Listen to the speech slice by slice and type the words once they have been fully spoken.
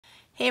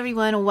Hey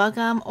everyone,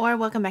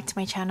 welcome back to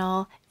my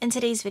channel. In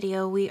today's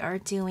video, we are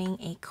doing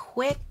a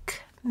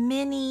quick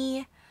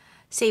mini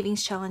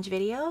savings challenge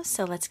video.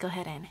 So let's go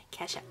ahead and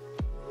catch up.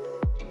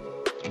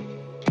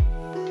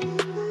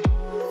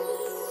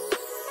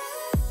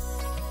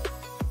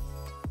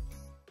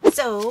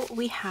 So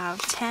we have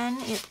 10,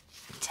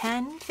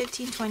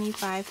 15,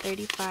 25,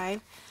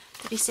 35,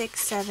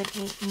 36, 7,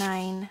 8,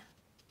 9,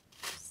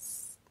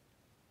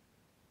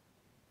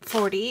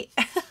 40,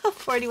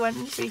 41,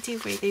 42,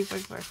 43,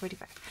 44,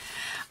 45.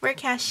 We're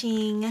cash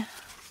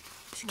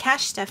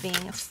stuffing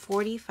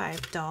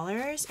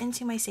 $45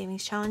 into my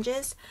savings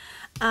challenges.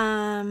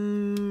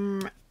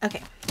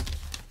 Okay,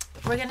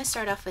 we're gonna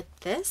start off with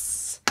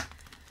this,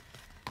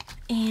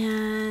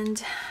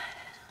 and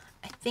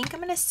I think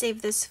I'm gonna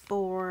save this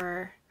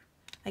for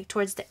like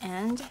towards the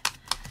end.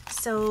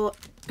 So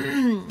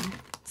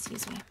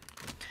excuse me,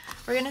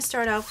 we're gonna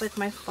start off with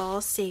my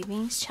fall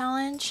savings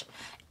challenge,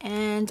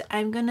 and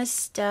I'm gonna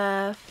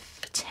stuff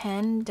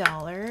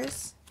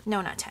 $10.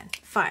 No, not 10,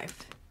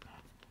 5.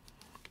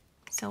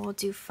 So we'll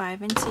do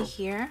 5 into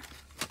here.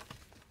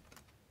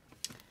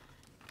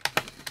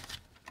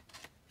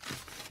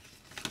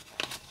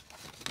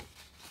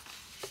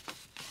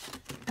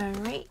 All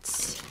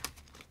right.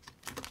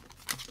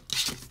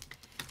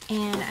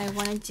 And I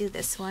want to do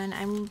this one.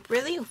 I'm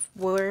really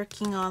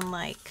working on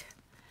like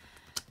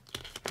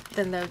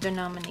the low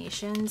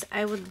denominations.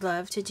 I would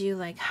love to do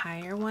like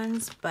higher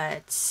ones,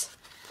 but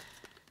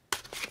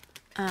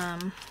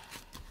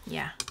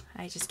yeah,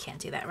 I just can't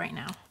do that right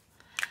now.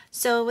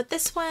 So with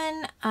this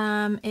one,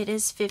 it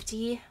is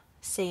 50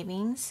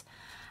 savings.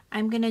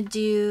 I'm gonna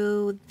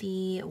do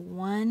the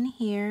 1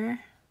 here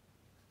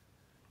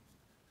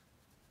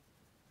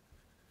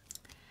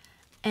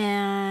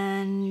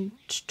and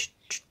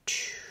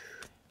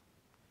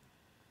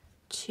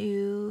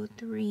 2,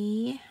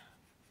 3,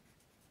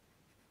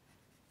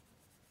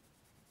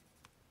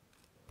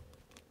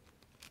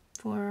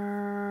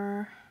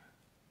 4,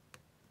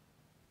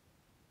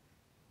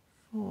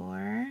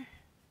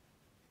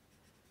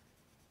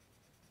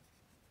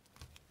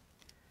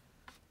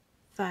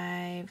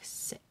 5,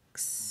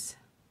 6.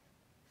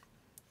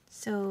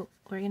 So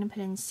we're gonna put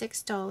in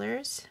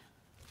 $6.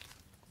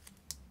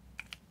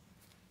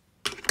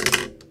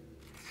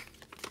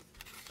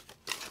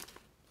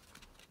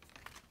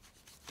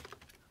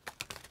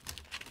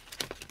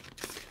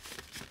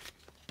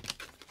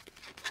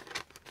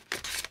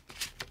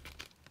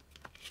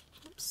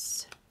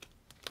 Oops.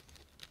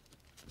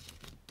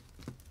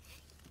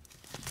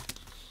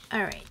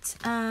 All right,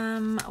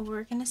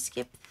 we're gonna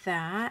skip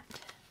that.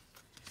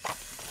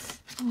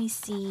 Let me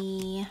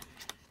see.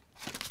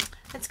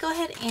 Let's go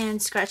ahead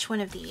and scratch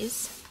one of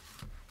these.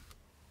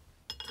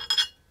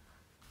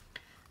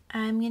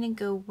 I'm gonna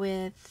go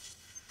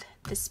with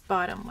this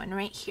bottom one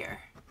right here.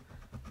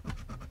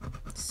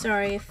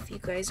 Sorry if you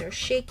guys are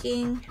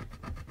shaking.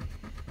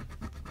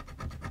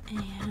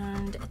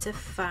 And it's a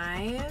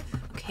 5,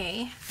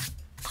 okay.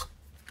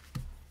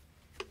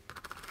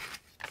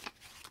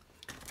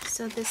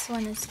 So this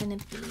one is gonna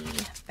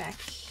be back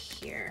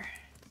here.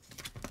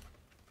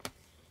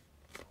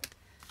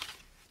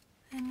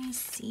 Let me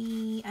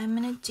see, I'm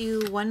gonna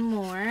do one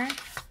more.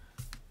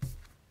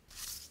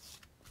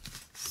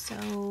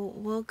 So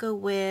we'll go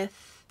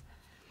with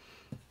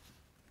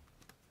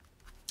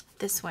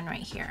this one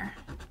right here.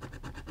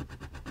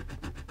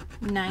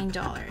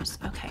 $9.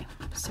 Okay,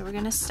 so we're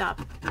gonna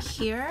stop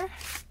here.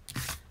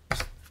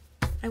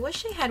 I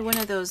wish I had one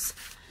of those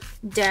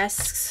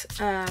desks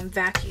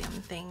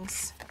vacuum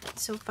things.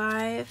 So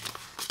 5,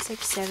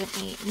 6, 7,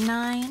 8,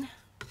 9.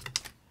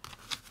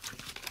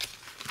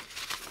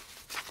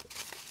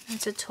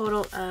 It's a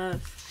total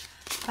of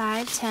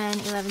 5, 10,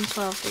 11,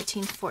 12,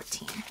 13,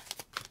 14.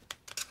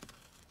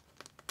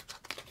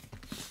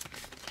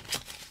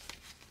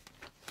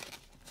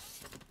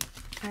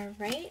 All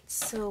right,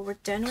 so we're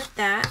done with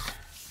that.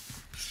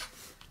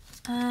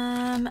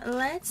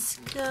 Let's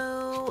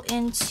go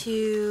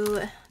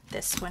into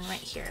this one right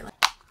here.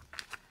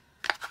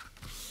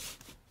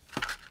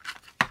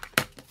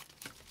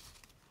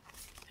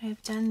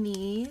 I've done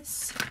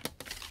these.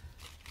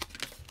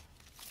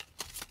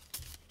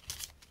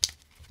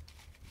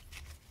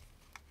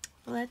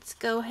 Let's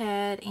go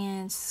ahead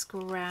and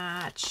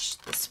scratch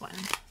this one.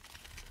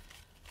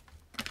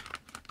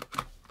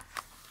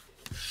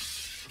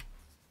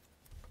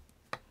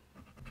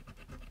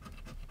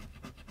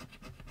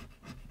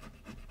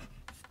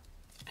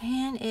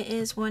 And it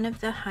is one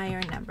of the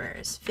higher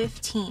numbers,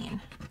 15.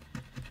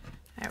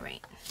 All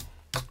right,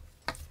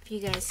 if you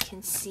guys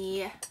can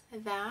see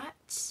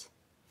that,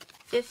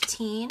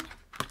 15.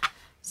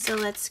 So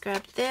let's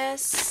grab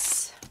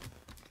this.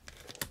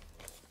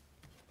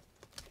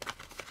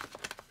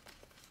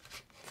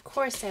 Of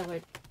course I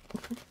would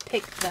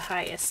pick the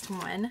highest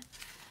one.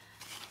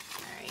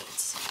 All right,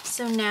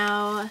 so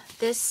now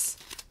this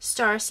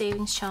star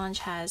savings challenge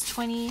has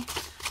 20,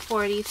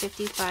 40,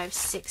 55,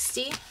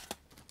 60.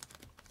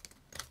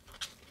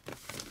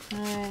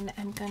 And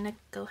I'm gonna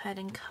go ahead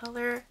and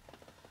color.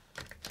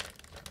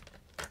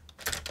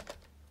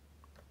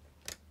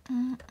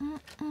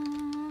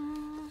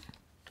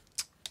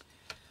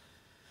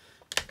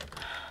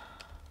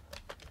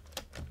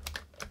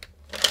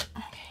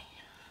 Okay.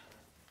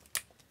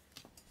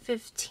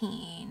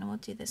 15. We'll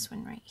do this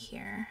one right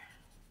here.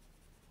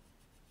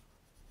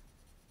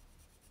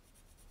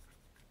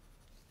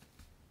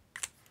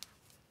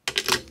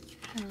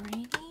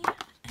 Alrighty,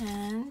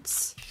 and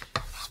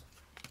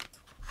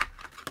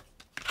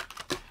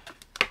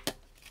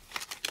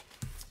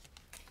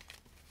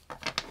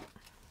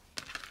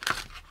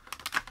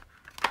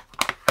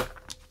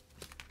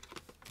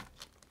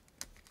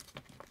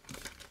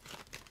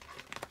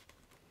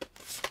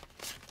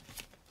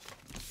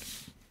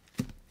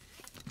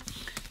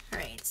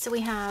alright, so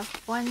we have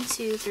 $1,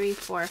 $2, $3,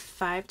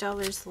 $4,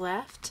 $5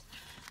 left,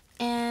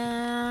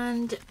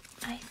 and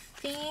I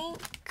think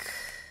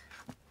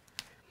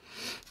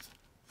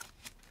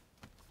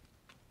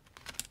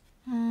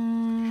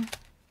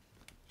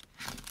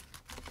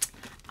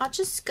I'll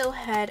just go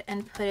ahead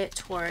and put it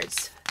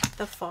towards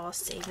the fall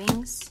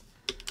savings.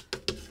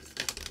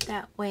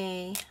 That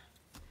way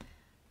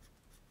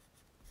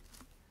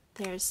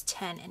there's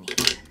 10 in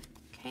here,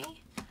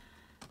 okay?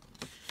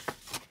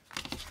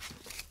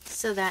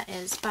 So that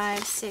is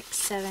 5, 6,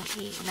 7,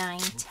 8, 9,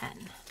 10.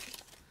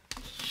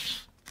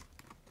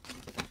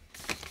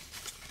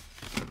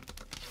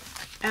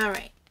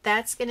 Alright,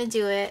 that's gonna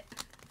do it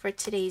for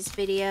today's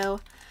video.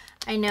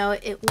 I know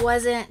it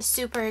wasn't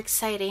super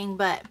exciting,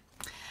 but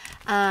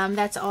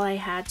that's all I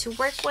had to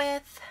work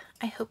with.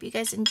 I hope you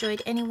guys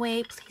enjoyed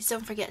anyway. Please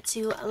don't forget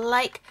to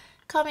like,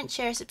 comment,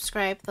 share,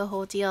 subscribe, the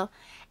whole deal.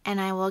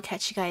 And I will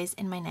catch you guys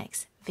in my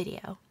next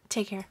video.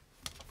 Take care.